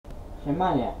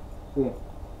Siemanie, ty.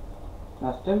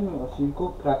 Następnym odcinku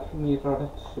trafimy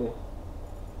rodacy.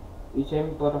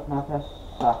 Idziemy porozmawiać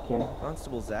z Zakiem.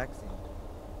 Constable Zach.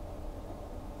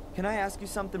 Can I ask you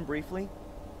something briefly?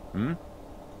 Hmm?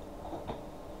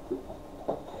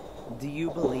 Do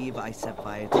you believe I set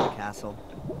fire to the castle?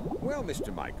 Well,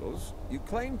 Mr. Michaels, you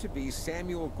claim to be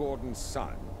Samuel Gordon's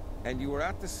son, and you were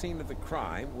at the scene of the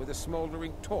crime with a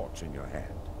smoldering torch in your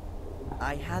hand.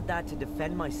 I had that to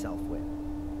defend myself with.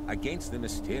 Against the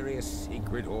mysterious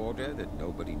secret order that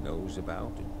nobody knows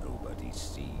about and nobody's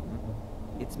seen?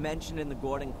 It's mentioned in the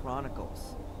Gordon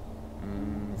Chronicles.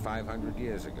 500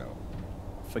 years ago.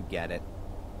 Forget it.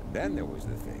 And then there was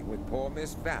the thing with poor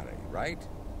Miss Valley, right?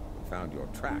 We found your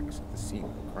tracks at the scene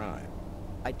of the crime.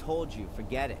 I told you,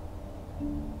 forget it.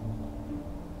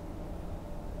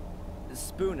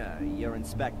 Spooner, your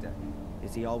inspector,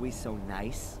 is he always so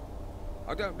nice?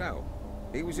 I don't know.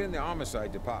 He was in the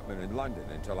homicide department in London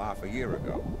until half a year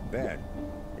ago. Then,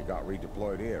 he got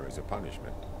redeployed here as a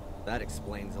punishment. That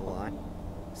explains a lot.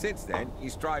 Since then,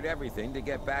 he's tried everything to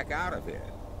get back out of here.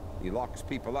 He locks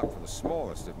people up for the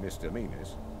smallest of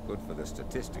misdemeanors. Good for the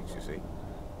statistics, you see.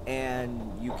 And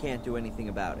you can't do anything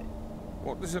about it?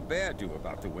 What does a bear do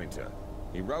about the winter?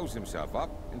 He rolls himself up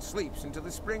and sleeps until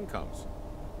the spring comes.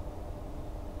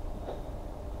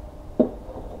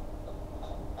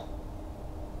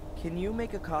 Can you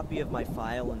make a copy of my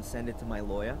file and send it to my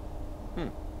lawyer?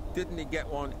 Didn't he get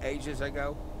one ages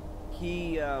ago?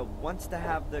 He, wants to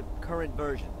have the current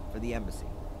version for the embassy.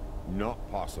 Not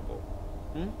possible.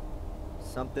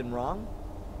 Something wrong?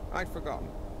 I'd forgotten.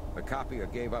 The copier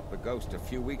gave up the ghost a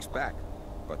few weeks back,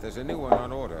 but there's a new one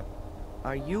on order.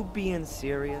 Are you being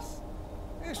serious?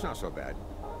 It's not so bad.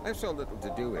 There's so little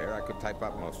to do here, I could type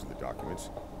up most of the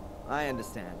documents. I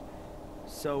understand.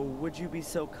 So, would you be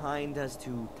so kind as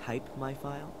to type my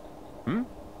file?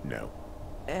 No.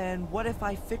 And what if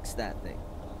I fix that thing?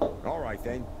 All right,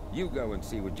 then. You go and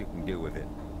see what you can do with it.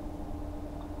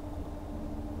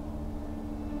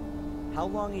 How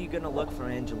long are you gonna look for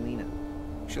Angelina?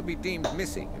 She'll be deemed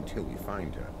missing until we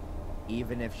find her.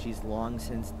 Even if she's long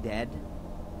since dead?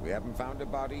 We haven't found a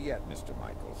body yet, Mr.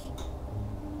 Michaels.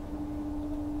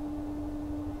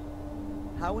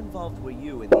 How involved were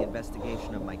you in the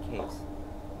investigation of my case?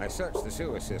 I searched the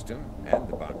sewer system and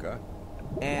the bunker.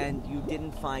 And you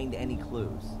didn't find any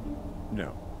clues?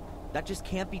 No. That just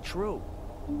can't be true.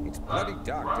 It's bloody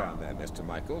dark down there, Mr.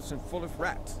 Michaels, and full of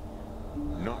rats.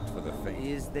 Not for the faint.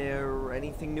 Is there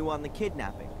anything new on the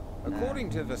kidnapping? According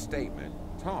to the statement,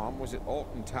 Tom was at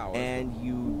Alton Towers. And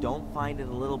you don't find it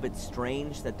a little bit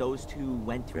strange that those two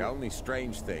went to The only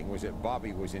strange thing was that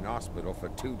Bobby was in hospital for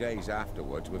 2 days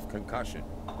afterwards with concussion.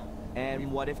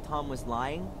 And what if Tom was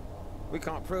lying? We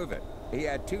can't prove it. He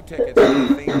had 2 tickets to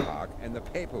the theme park and the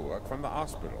paperwork from the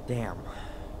hospital. Damn.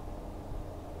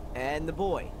 And the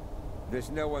boy? There's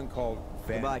no one called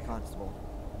Van. Goodbye, Constable.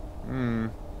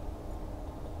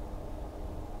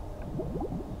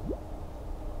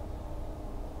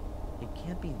 It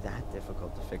can't be that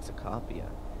difficult to fix a copier.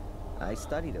 I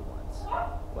studied it once.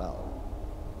 Well,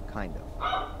 kind of.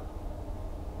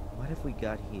 What if we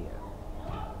got here?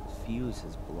 The fuse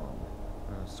is blown.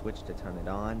 Switch to turn it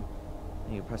on,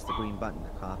 and you press the green button to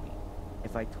copy.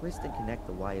 If I twist and connect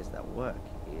the wires that work,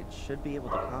 it should be able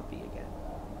to copy again.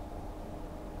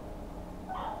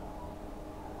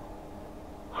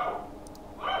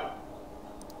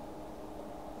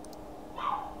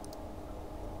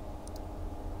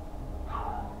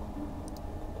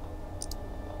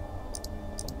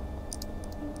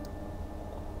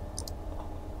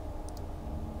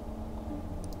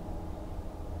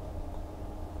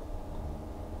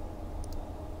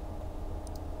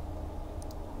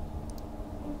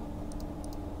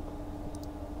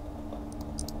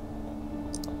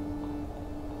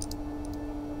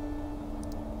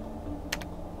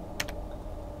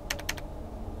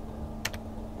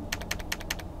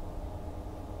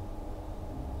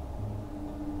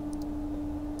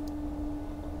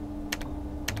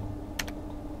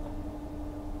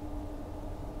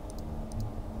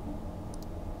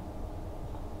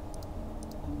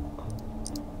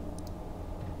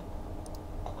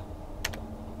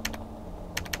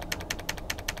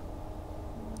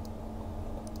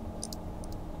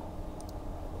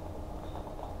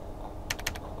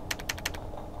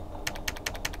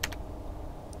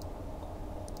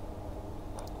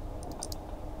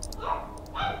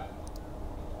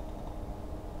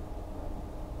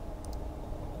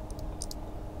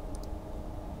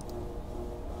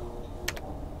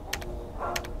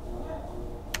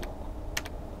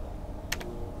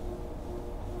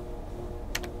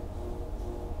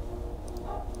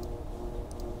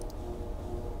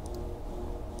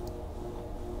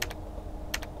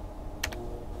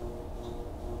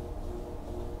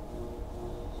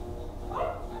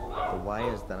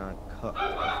 wires that aren't cooked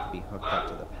have to be hooked up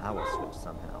to the power switch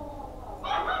somehow.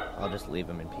 I'll just leave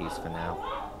him in peace for now.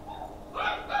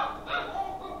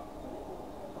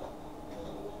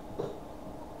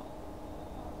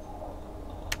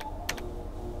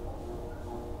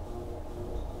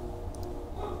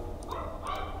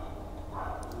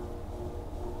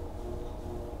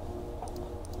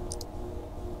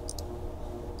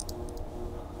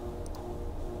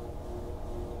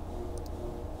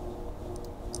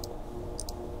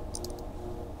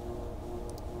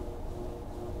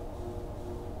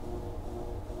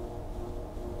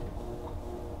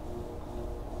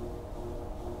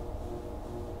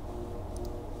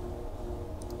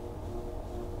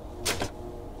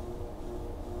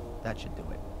 That should do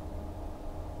it.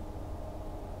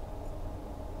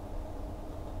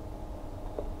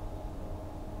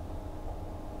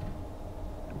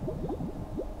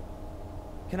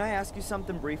 Can I ask you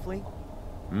something briefly?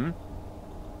 Hmm?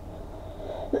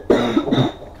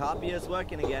 The copier's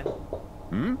working again.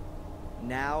 Hmm?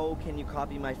 Now, can you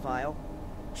copy my file?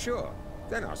 Sure.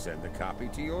 Then I'll send the copy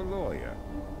to your lawyer.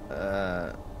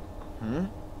 The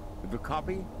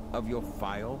copy of your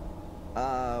file?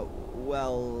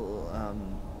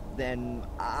 Then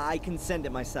I can send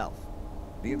it myself.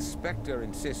 The inspector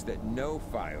insists that no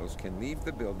files can leave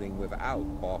the building without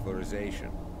authorization.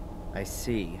 I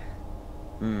see.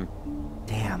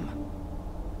 Damn.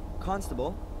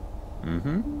 Constable,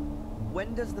 Mm-hmm?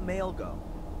 when does the mail go?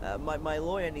 My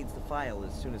lawyer needs the file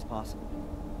as soon as possible.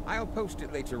 I'll post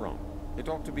it later on. It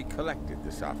ought to be collected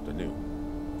this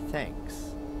afternoon.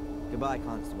 Thanks. Goodbye,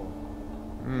 Constable.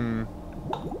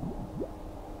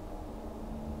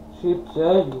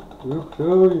 Szybciej,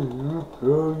 szybciej.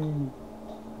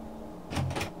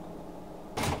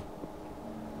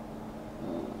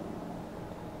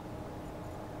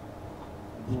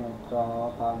 Nie,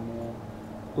 to tam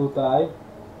tutaj.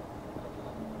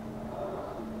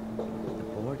 The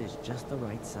board is just the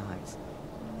right size.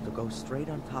 It'll go straight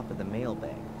on top of the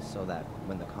mailbag, so that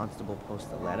when the constable posts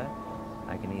the letter,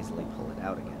 I can easily pull it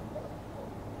out again.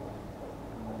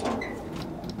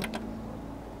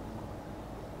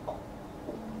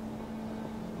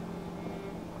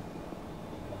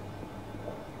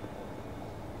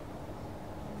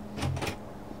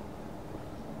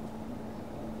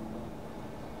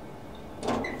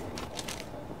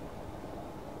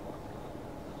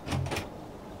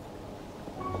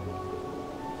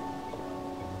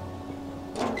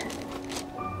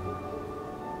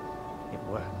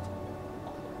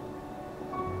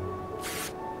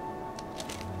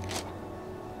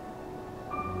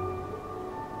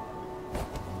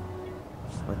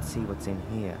 Let's see what's in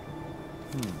here.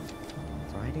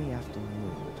 Friday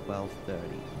afternoon,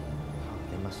 12:30.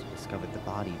 They must have discovered the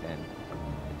body then.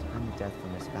 The time of death for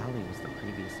Miss Valley was the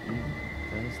previous evening,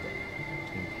 Thursday,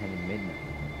 between 10 and midnight.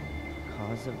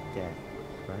 Cause of death,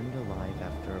 burned alive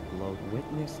after a blow.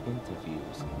 Witness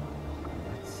interviews.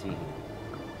 Let's see.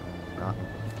 Not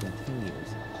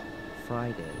continues.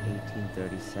 Friday,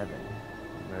 1837.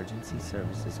 Emergency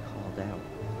services called out.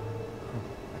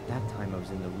 At that time, I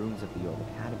was in the rooms of the old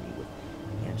academy with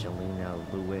Angelina,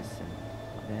 Lewis, and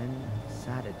then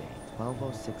Saturday,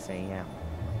 12:06 a.m.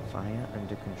 Fire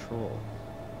under control.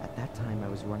 At that time, I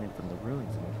was running from the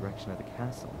ruins in the direction of the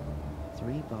castle.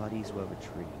 3 bodies were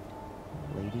retrieved.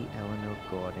 Lady Eleanor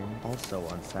Gordon, also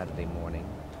on Saturday morning,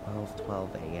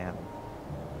 12:12 a.m.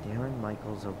 Darren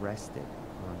Michaels arrested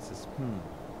on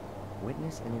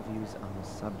Witness interviews on the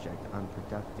subject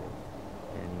unproductive,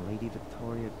 and Lady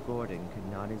Victoria Gordon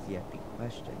could not as yet be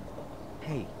questioned.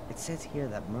 Hey, it says here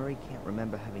that Murray can't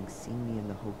remember having seen me in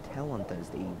the hotel on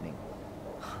Thursday evening.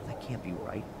 That can't be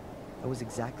right. That was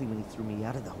exactly when he threw me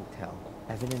out of the hotel.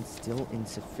 Evidence still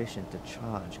insufficient to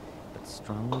charge, but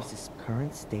strongly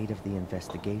current state of the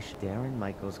investigation. Darren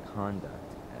Michaels'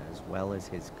 conduct, as well as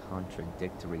his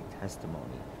contradictory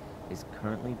testimony, is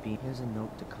currently being... Here's a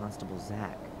note to Constable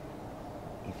Zach.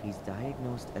 If he's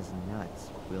diagnosed as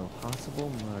nuts, will possible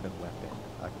murder weapon,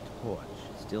 a torch,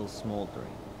 still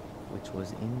smoldering, which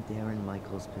was in Darren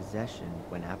Michaels' possession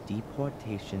when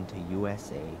deportation to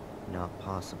USA not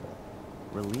possible.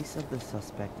 Release of the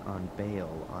suspect on bail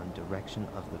on direction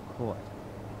of the court.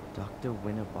 Dr.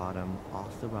 Winterbottom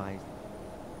authorized...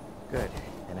 Good,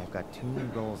 and I've got 2 new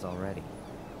goals already.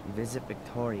 Visit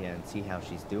Victoria and see how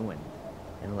she's doing,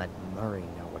 and let Murray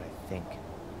know what I think.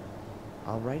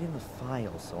 I'll write in the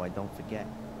file so I don't forget.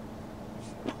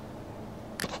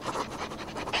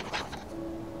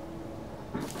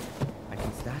 I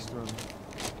can stash them.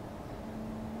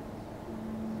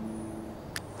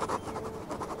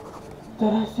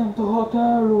 Teraz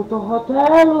idziemy do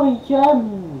hotelu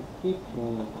idziemy.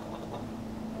 Kipnie.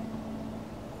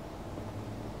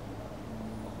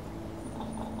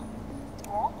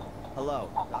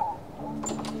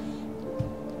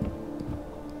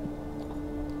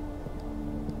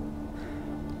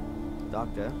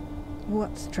 doctor.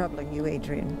 What's troubling you,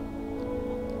 Adrian?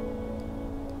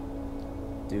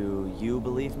 Do you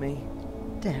believe me?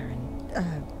 Darren,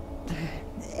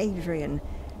 Adrian,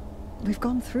 we've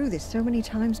gone through this so many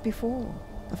times before.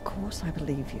 Of course I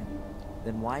believe you.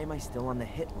 Then why am I still on the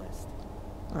hit list?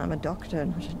 I'm a doctor,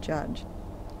 not a judge.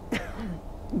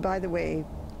 By the way,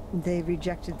 they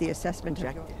rejected the assessment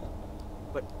Rejected?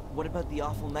 But what about the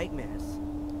awful nightmares?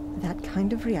 That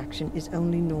kind of reaction is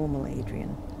only normal,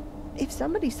 Adrian. If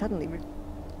somebody suddenly...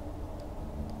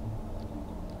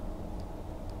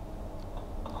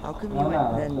 How come you No,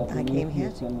 went... no, Then I came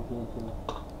here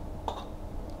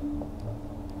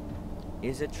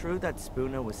Is it true that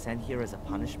Spooner was sent here as a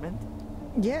punishment?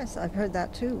 Yes, I've heard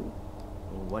that too.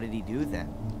 Well, what did he do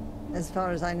then? As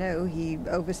far as I know, he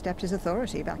overstepped his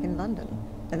authority back in London,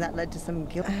 and that led to some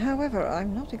guilt. However,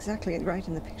 I'm not exactly right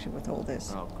in the picture with all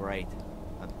this. Oh, great.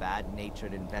 A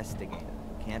bad-natured investigator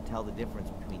who can't tell the difference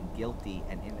between guilty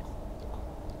and innocent.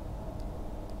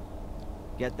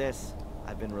 Get this,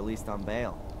 I've been released on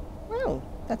bail. Well,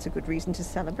 that's a good reason to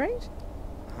celebrate.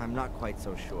 I'm not quite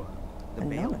so sure. The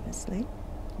bail? Anonymously?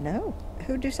 No.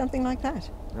 Who'd do something like that?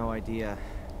 No idea.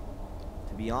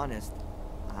 To be honest,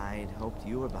 I'd hoped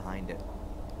you were behind it.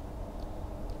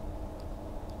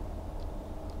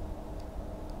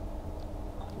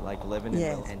 You like living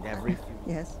Yes. in and every few...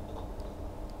 Yes.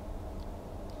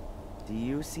 Do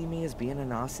you see me as being an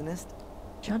arsonist?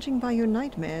 Judging by your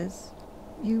nightmares,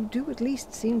 you do at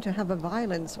least seem to have a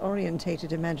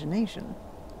violence-orientated imagination.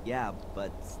 Yeah,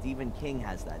 but Stephen King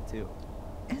has that too.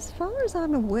 As far as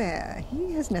I'm aware,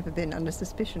 he has never been under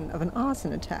suspicion of an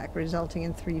arson attack resulting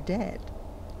in 3 dead.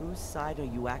 Whose side are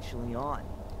you actually on?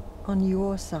 On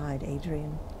your side,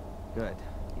 Adrian. Good.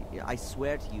 I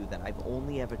swear to you that I've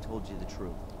only ever told you the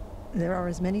truth. There are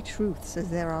as many truths as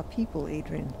there are people,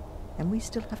 Adrian, and we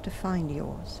still have to find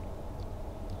yours.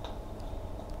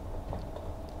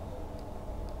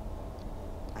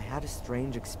 I had a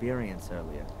strange experience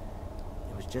earlier.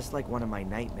 It was just like one of my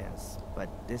nightmares, but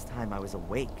this time I was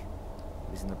awake.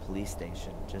 It was in the police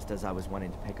station, just as I was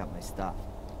wanting to pick up my stuff.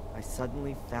 I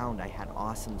suddenly found I had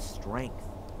awesome strength.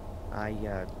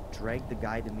 I dragged the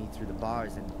guy to me through the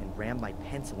bars and rammed my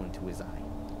pencil into his eye.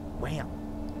 Wham!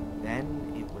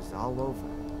 Then it was all over.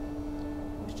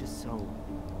 It was just so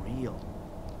real.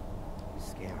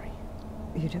 Scary.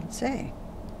 You don't say.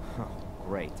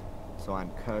 Great. So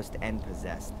I'm cursed and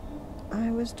possessed.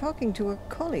 I was talking to a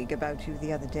colleague about you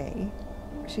the other day.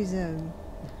 She's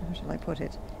how shall I put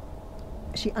it?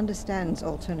 She understands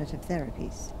alternative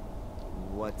therapies.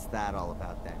 What's that all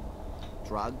about then?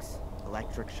 Drugs?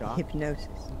 Electric shock?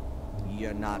 Hypnosis.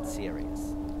 You're not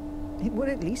serious. It would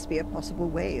at least be a possible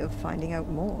way of finding out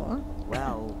more.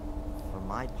 Well, for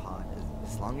my part,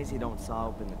 as long as you don't saw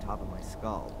open the top of my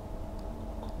skull.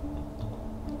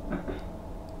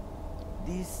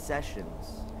 These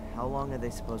sessions, how long are they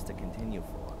supposed to continue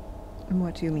for?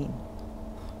 What do you mean?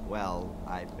 Well,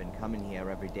 I've been coming here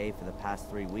every day for the past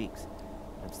 3 weeks.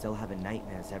 I'm still having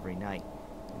nightmares every night.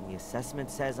 And the assessment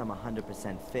says I'm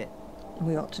 100% fit.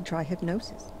 We ought to try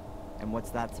hypnosis. And what's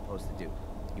that supposed to do?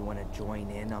 You want to join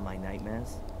in on my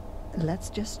nightmares? Let's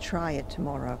just try it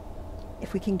tomorrow.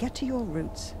 If we can get to your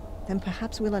roots, then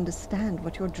perhaps we'll understand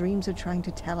what your dreams are trying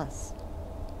to tell us.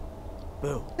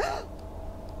 Boo.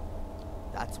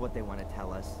 That's what they want to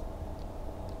tell us.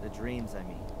 The dreams, I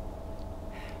mean.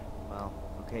 Well,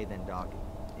 okay then, Doc.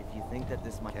 If you think that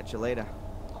this might... Catch you later.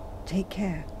 Take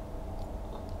care.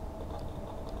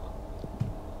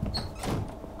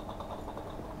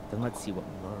 Then let's see what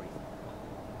Murray...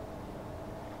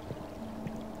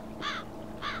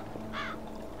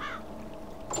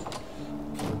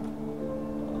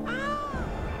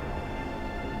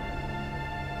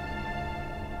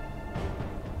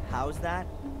 How's that?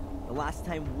 The last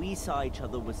time we saw each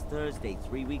other was Thursday,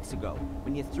 3 weeks ago,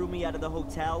 when you threw me out of the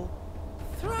hotel.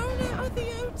 Thrown out of the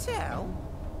hotel?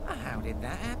 How did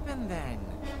that happen then?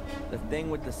 The thing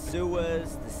with the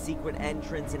sewers, the secret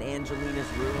entrance in Angelina's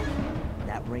room.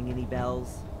 That ring any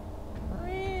bells?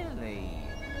 Really?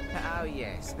 Oh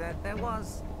yes, there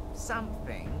was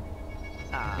something.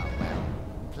 Ah, well,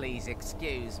 please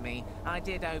excuse me. I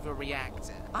did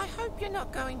overreact. I hope you're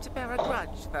not going to bear a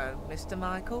grudge, though, Mr.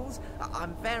 Michaels.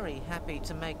 I'm very happy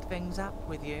to make things up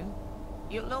with you.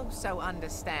 You'll also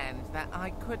understand that I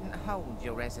couldn't hold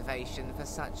your reservation for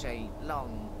such a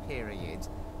long period.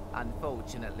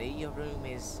 Unfortunately, your room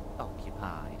is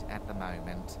occupied at the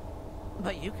moment.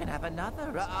 But you can have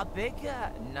another, a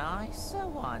bigger, nicer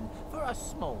one, for a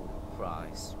small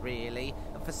price, really.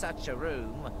 For such a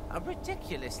room, a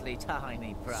ridiculously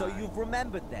tiny price. So you've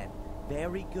remembered then?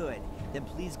 Very good. Then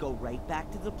please go right back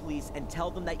to the police and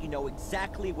tell them that you know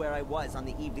exactly where I was on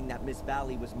the evening that Miss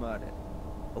Valley was murdered.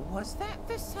 Was that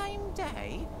the same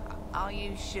day? Are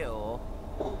you sure?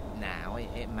 Now,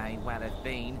 it may well have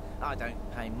been. I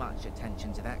don't pay much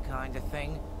attention to that kind of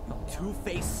thing.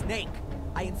 Two-faced snake!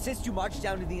 I insist you march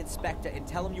down to the inspector and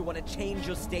tell him you want to change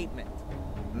your statement.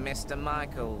 Mr.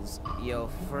 Michaels, you're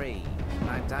free.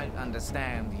 I don't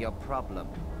understand your problem.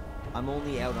 I'm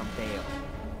only out on bail.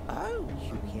 Oh,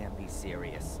 You can't be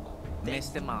serious.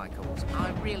 Mr. Michaels,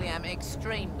 I really am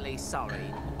extremely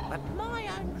sorry, but my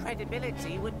own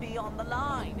credibility would be on the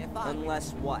line if I...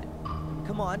 Unless what?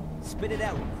 Come on, spit it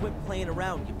out and quit playing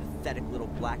around, you pathetic little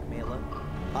blackmailer.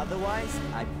 Otherwise,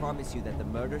 I promise you that the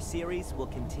murder series will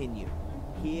continue.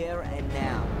 Here and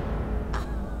now.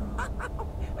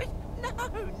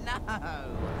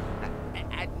 No.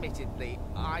 Admittedly,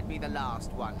 I'd be the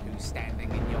last one who's standing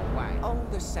in your way. All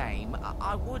the same,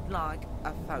 I would like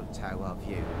a photo of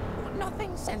you.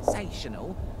 Nothing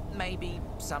sensational. Maybe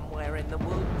somewhere in the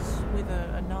woods with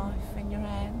a knife in your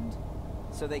hand.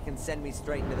 So they can send me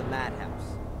straight into the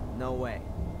madhouse. No way.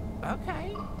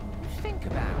 Okay, think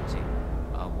about it.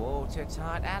 A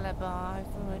watertight alibi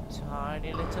for a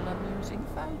tiny little amusing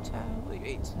photo.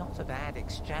 It's not a bad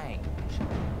exchange.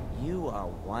 You are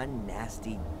one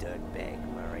nasty dirtbag,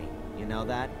 Murray. You know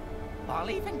that? I'll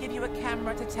even give you a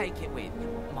camera to take it with.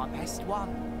 My best one.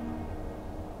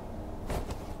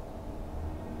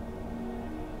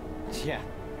 Yeah.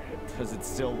 Does it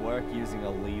still work using a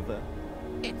lever?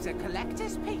 It's a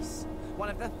collector's piece. One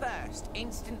of the first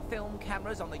instant film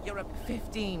cameras on the Europe.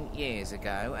 15 years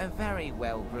ago, a very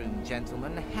well-groomed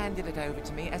gentleman handed it over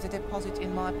to me as a deposit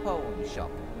in my pawn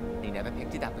shop. He never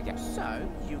picked it up again. So,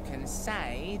 you can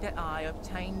say that I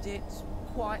obtained it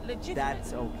quite legitimately.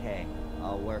 That's okay.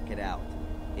 I'll work it out.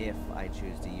 If I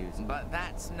choose to use it. But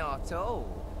that's not all.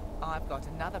 I've got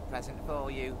another present for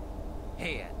you.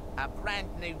 Here, a brand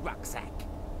new rucksack.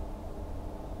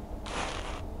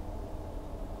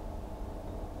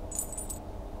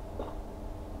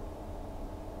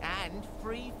 And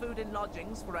free food and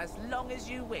lodgings for as long as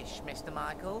you wish, Mr.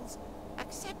 Michaels.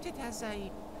 Accept it as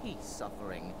a peace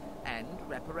offering and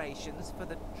reparations for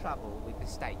the trouble with the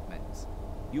statements.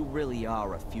 You really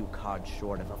are a few cards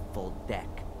short of a full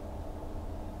deck.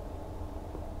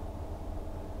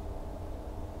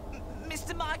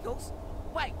 Mr. Michaels,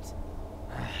 wait!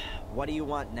 What do you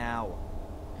want now?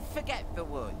 Forget the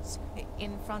woods.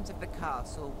 In front of the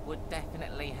castle would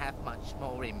definitely have much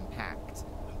more impact.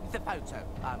 The photo,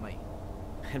 I mean.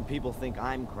 And people think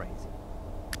I'm crazy.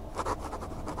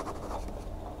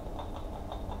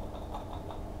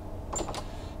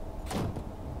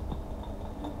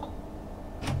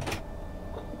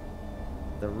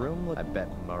 The room looked... I bet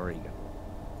Murray...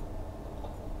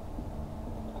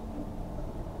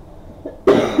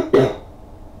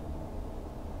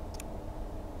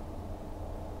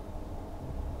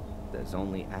 There's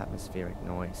only atmospheric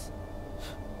noise.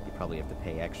 You probably have to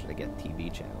pay extra to get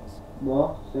TV channels.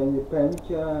 No, se nie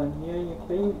pęcia, nie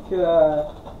pęcia.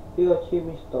 Wychodzi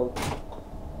mi stąd.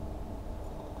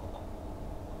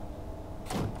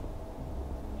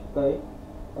 Czekaj,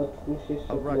 otwórz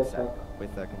jeszcze A rucksack plecak.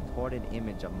 with a contorted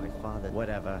image of my father.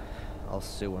 Whatever. I'll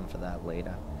sue him for that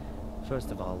later.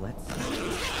 First of all, let's...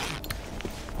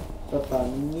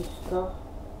 Zapalniczka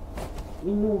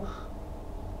i nóż.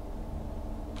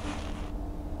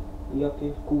 I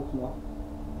jakieś gówno.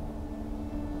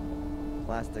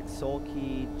 Plastic soul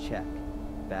key, check.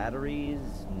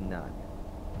 Batteries, none.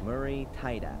 Murray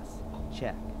tight ass,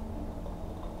 check.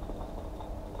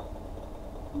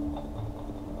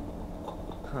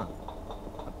 Huh.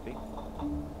 A big...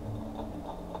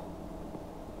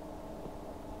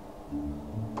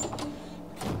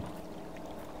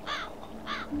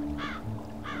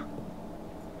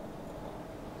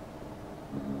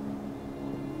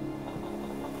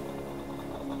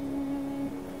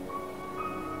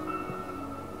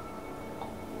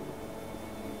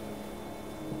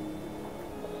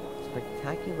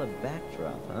 Spectacular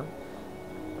backdrop, huh?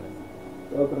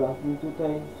 Dobra, i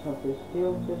tutaj sobie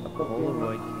zdjęcie skopiemy.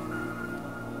 Polaroid camera.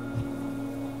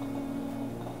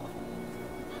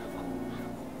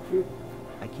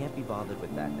 I can't be bothered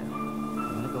with that now.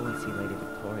 I'm gonna go and see Lady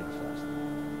Victoria first.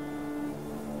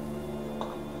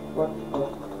 Chodź.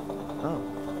 Oh.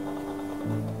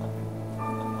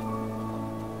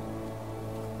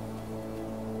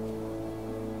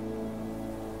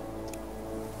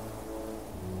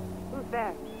 Who's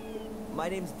there? My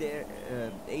name's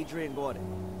Adrian Gordon.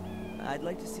 I'd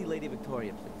like to see Lady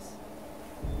Victoria, please.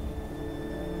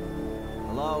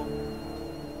 Hello?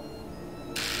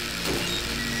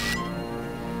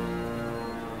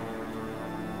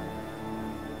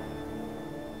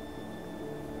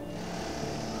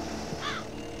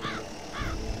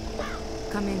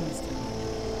 Come in, Mr.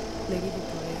 Hall. Lady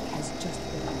Victoria has just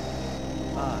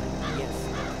arrived. Yes,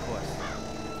 of course.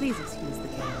 Please excuse the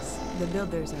chaos. The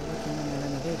builders are working on the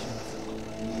renovations.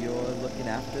 You're looking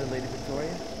after Lady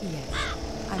Victoria? Yes,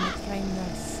 I'm a trained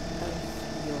nurse of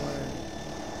your...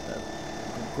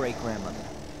 Great-grandmother.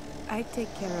 I take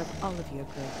care of all of your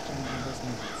great-grandmother's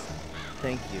needs.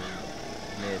 Thank you,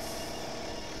 Miss...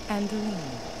 Angelina.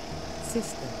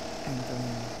 Sister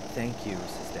Angelina. Thank you,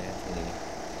 Sister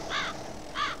Angelina.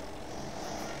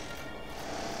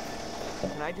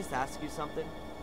 Can I just ask you something?